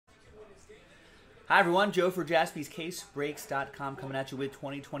Hi everyone, Joe for JaspysCaseBreaks.com coming at you with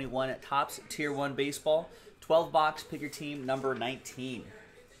 2021 at Topps Tier 1 Baseball. 12 box, pick your team, number 19.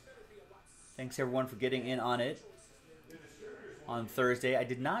 Thanks everyone for getting in on it on Thursday. I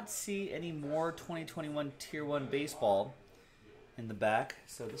did not see any more 2021 Tier 1 Baseball in the back,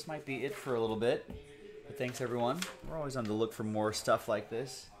 so this might be it for a little bit. But thanks everyone. We're always on the look for more stuff like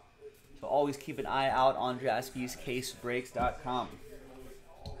this. So always keep an eye out on JaspysCaseBreaks.com.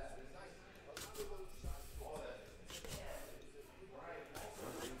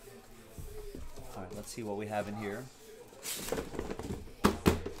 All right, let's see what we have in here.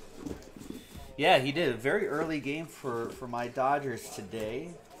 Yeah, he did a very early game for my Dodgers today.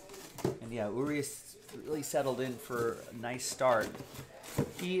 And yeah, Urias really settled in for a nice start.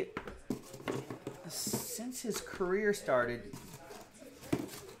 He, since his career started,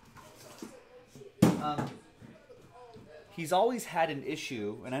 he's always had an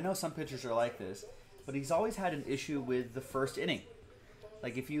issue, and I know some pitchers are like this, but he's always had an issue with the first inning.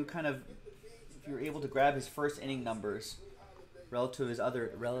 Like if you're able to grab his first inning numbers relative to his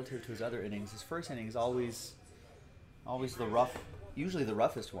other innings, his first inning is always usually the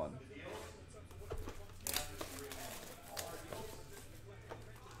roughest one.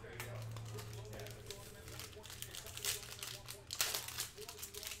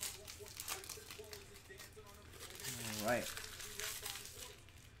 All right.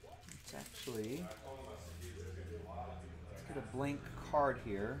 Let's get a blank card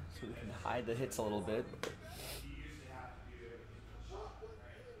here so we can hide the hits a little bit.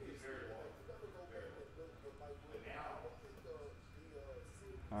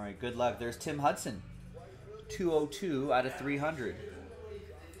 All right, good luck. There's Tim Hudson, 202 out of 300.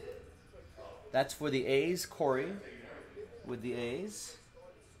 That's for the A's, Corey, with the A's.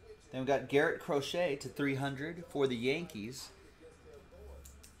 Then we've got Garrett Crochet to 300 for the Yankees.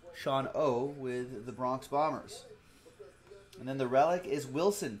 Sean O with the Bronx Bombers. And then the relic is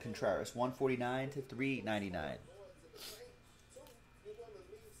Wilson Contreras, 149 to 399.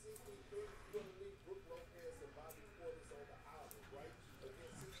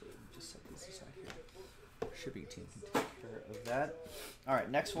 Actually, just set this aside here. Shipping team can take care of that. All right,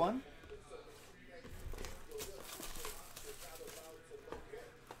 next one.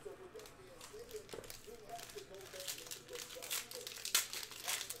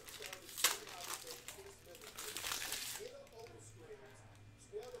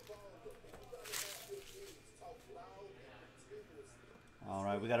 All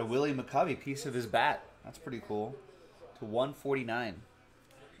right, we got a Willie McCovey piece of his bat. That's pretty cool. To 149.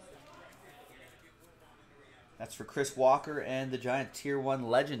 That's for Chris Walker and the Giant Tier 1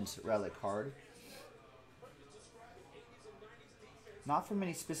 Legends relic card. Not from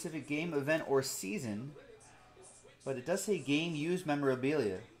any specific game, event, or season, but it does say game used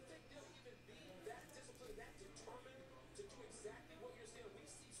memorabilia.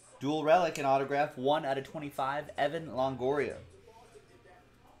 Dual relic and autograph, 1 out of 25, Evan Longoria.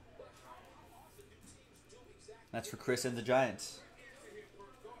 That's for Chris and the Giants.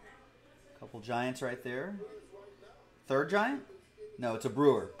 Couple Giants right there. Third Giant? No, it's a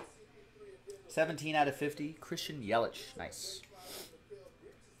Brewer. 17 out of 50, Christian Yelich. Nice.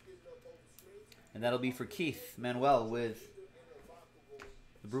 And that'll be for Keith Manuel with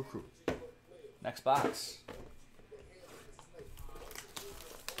the Brew Crew. Next box.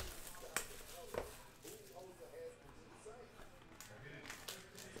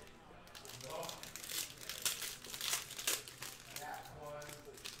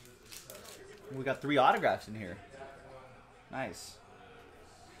 We got 3 autographs in here. Nice.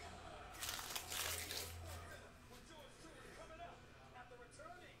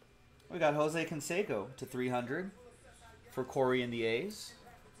 We got Jose Canseco to 300 for Corey and the A's.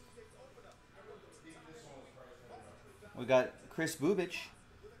 We got Chris Bubich,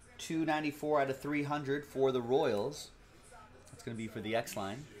 294 out of 300 for the Royals. That's going to be for the X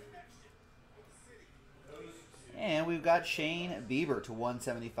line. And we've got Shane Bieber to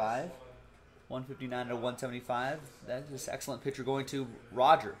 175. 159 to 175. That is an excellent pitcher going to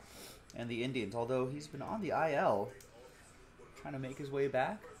Roger and the Indians, although he's been on the IL trying to make his way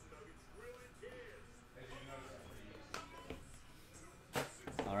back.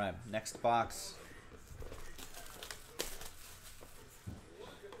 All right, next box.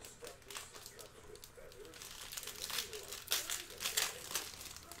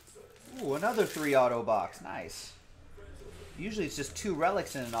 Ooh, another 3 auto box. Nice. Usually it's just 2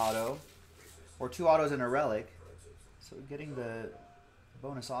 relics in an auto, or 2 autos and a relic. So getting the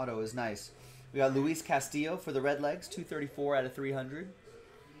bonus auto is nice. We got Luis Castillo for the Redlegs, 234 out of 300.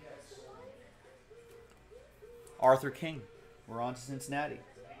 Arthur King, we're on to Cincinnati.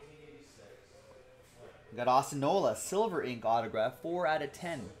 We got Austin Nola, silver ink autograph, 4 out of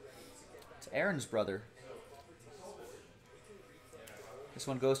 10. It's Aaron's brother. This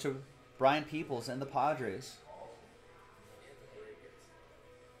one goes to Brian Peoples and the Padres.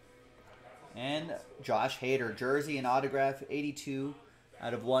 And Josh Hader, jersey and autograph, 82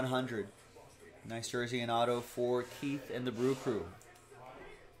 out of 100. Nice jersey and auto for Keith and the Brew Crew.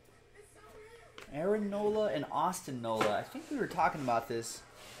 Aaron Nola and Austin Nola. I think we were talking about this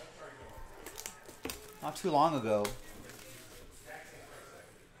not too long ago.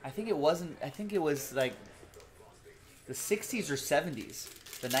 I think it was like the 60s or 70s.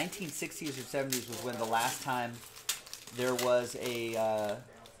 The 1960s or 70s was when the last time there was a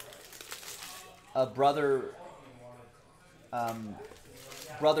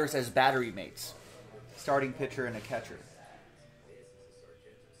brothers as battery mates, starting pitcher and a catcher.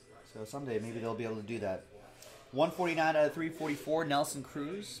 So someday maybe they'll be able to do that. 149 out of 344, Nelson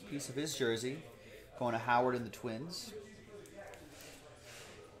Cruz, piece of his jersey, going to Howard and the Twins.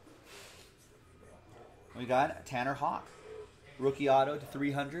 We got Tanner Houck, rookie auto to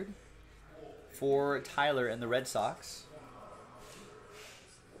 300 for Tyler and the Red Sox.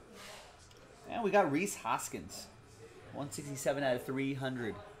 And we got Rhys Hoskins, 167 out of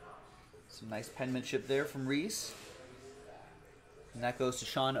 300. Some nice penmanship there from Rhys. And that goes to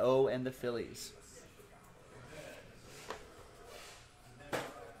Sean O and the Phillies.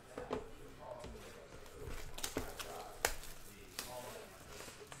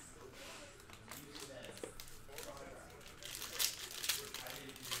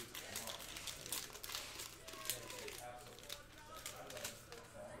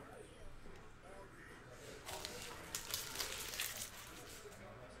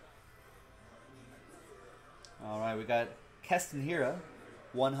 All right, we got Keston Hiura,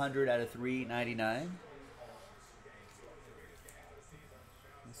 100 out of 399.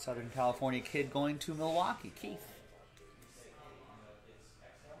 Southern California kid going to Milwaukee, Keith.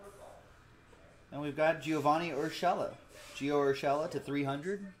 And we've got Giovanni Urshela, Gio Urshela to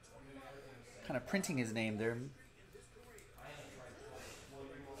 300. Kind of printing his name there.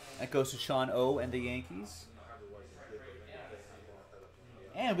 That goes to Sean O and the Yankees.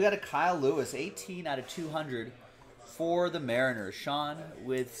 And we got a Kyle Lewis, 18 out of 200 for the Mariners. Sean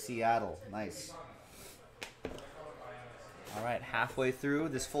with Seattle. Nice. All right, halfway through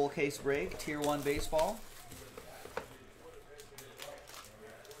this full case break, Tier 1 baseball.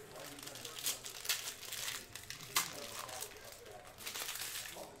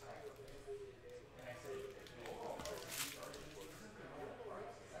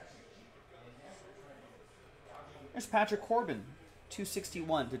 There's Patrick Corbin,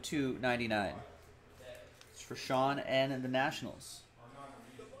 261 to 299. It's for Sean and the Nationals.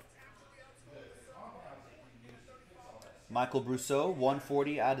 Michael Brousseau,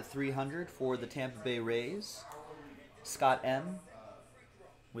 140 out of 300 for the Tampa Bay Rays. Scott M.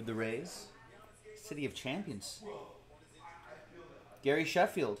 with the Rays. City of Champions. Gary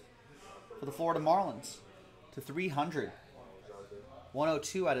Sheffield for the Florida Marlins to 300.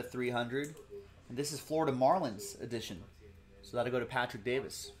 102 out of 300. And this is Florida Marlins edition. So that'll go to Patrick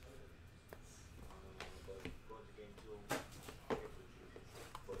Davis.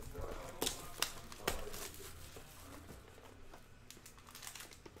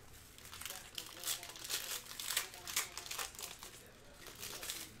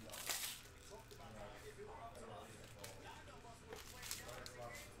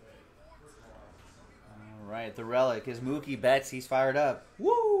 All right, the relic is Mookie Betts. He's fired up.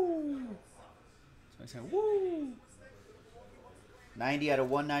 Woo! So I say, woo! 90 out of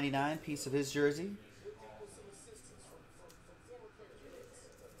 199, piece of his jersey.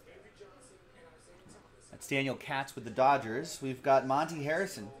 That's Daniel Katz with the Dodgers. We've got Monty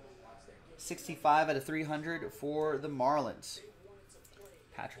Harrison, 65 out of 300 for the Marlins.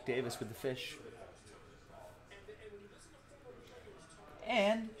 Patrick Davis with the Fish.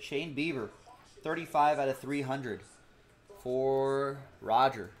 And Shane Bieber, 35 out of 300 for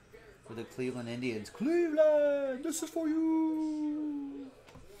Roger with the Cleveland Indians. Cleveland, this is for you.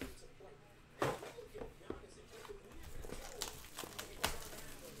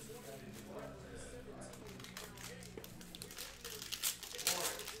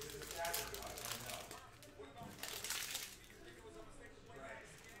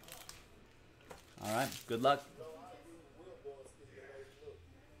 All right, good luck.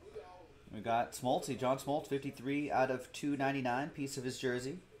 We got Smoltz, John Smoltz, 53 out of 299, piece of his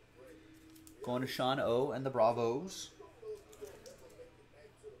jersey. Going to Sean O and the Bravos.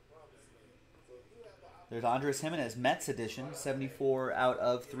 There's Andres Jimenez, Mets edition, 74 out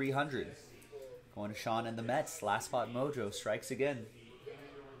of 300. Going to Sean and the Mets. Last spot mojo strikes again.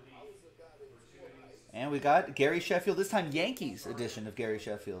 And we got Gary Sheffield, this time Yankees edition of Gary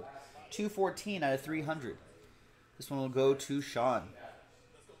Sheffield. 214 out of 300. This one will go to Sean.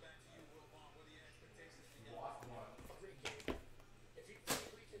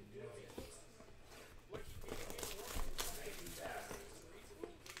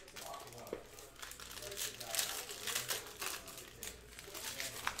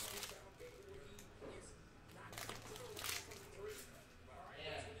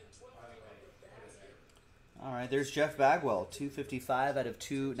 All right, there's Jeff Bagwell, 255 out of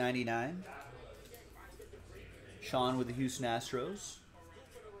 299. Sean with the Houston Astros.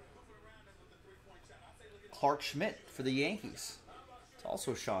 Clark Schmidt for the Yankees. It's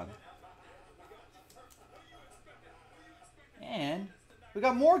also Sean. And we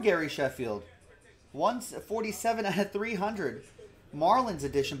got more Gary Sheffield. 147 out of 300. Marlins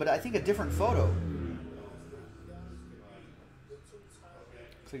edition, but I think a different photo.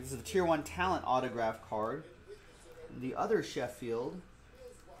 Looks like this is the Tier 1 Talent autograph card. The other Sheffield.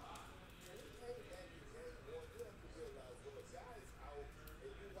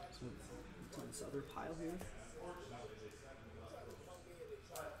 So, what's on this other pile here?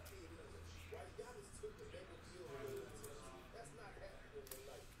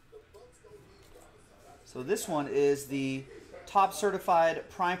 So this one is the Top Certified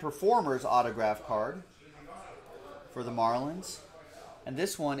Prime Performers autograph card for the Marlins. And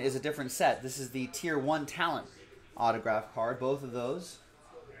this one is a different set. This is the Tier 1 Talent autograph card. Both of those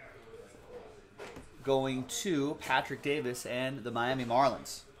going to Patrick Davis and the Miami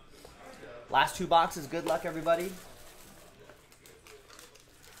Marlins. Last two boxes. Good luck, everybody.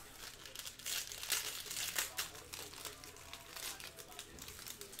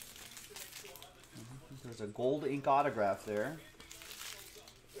 There's a gold ink autograph there.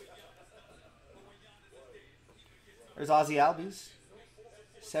 There's Ozzie Albies.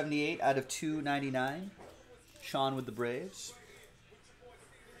 78 out of 299. Sean with the Braves.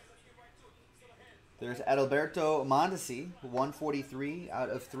 There's Adalberto Mondesi, 143 out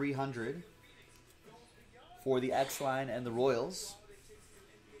of 300 for the X-Line and the Royals.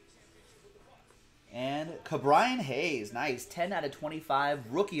 And Cabrian Hayes, nice, 10 out of 25,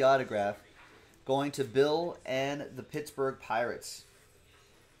 rookie autograph, going to Bill and the Pittsburgh Pirates.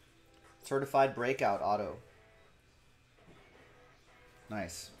 Certified breakout auto.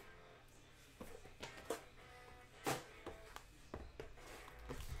 Nice.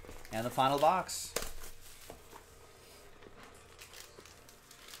 And the final box.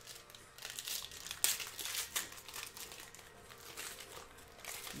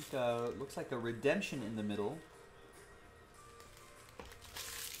 I think, looks like a redemption in the middle.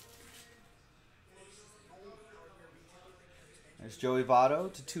 There's Joey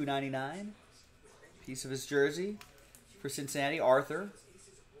Votto to 299. Piece of his jersey for Cincinnati. Arthur.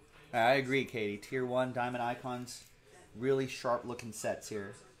 I agree, Katie. Tier 1 Diamond Icons. Really sharp looking sets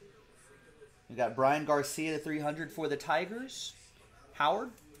here. We got Brian Garcia to 300 for the Tigers.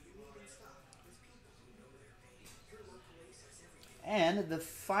 Howard. And the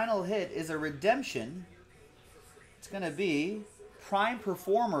final hit is a redemption. It's going to be Prime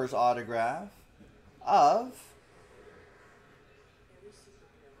Performers autograph of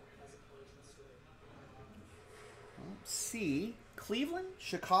C. Cleveland?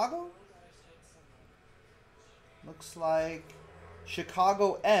 Chicago? Looks like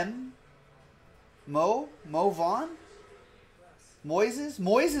Chicago M. Mo Vaughn? Moises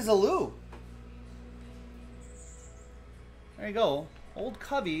Alou. There you go. Old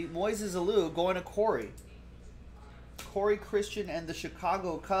Cubby, Moises Alou, going to Corey. Corey Christian and the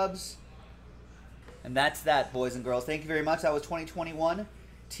Chicago Cubs. And that's that, boys and girls. Thank you very much. That was 2021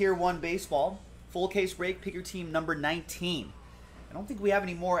 Tier 1 Baseball. Full case break, pick your team number 19. I don't think we have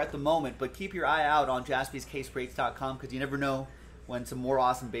any more at the moment, but keep your eye out on jaspyscasebreaks.com because you never know when some more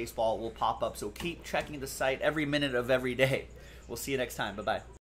awesome baseball will pop up. So keep checking the site every minute of every day. We'll see you next time. Bye-bye.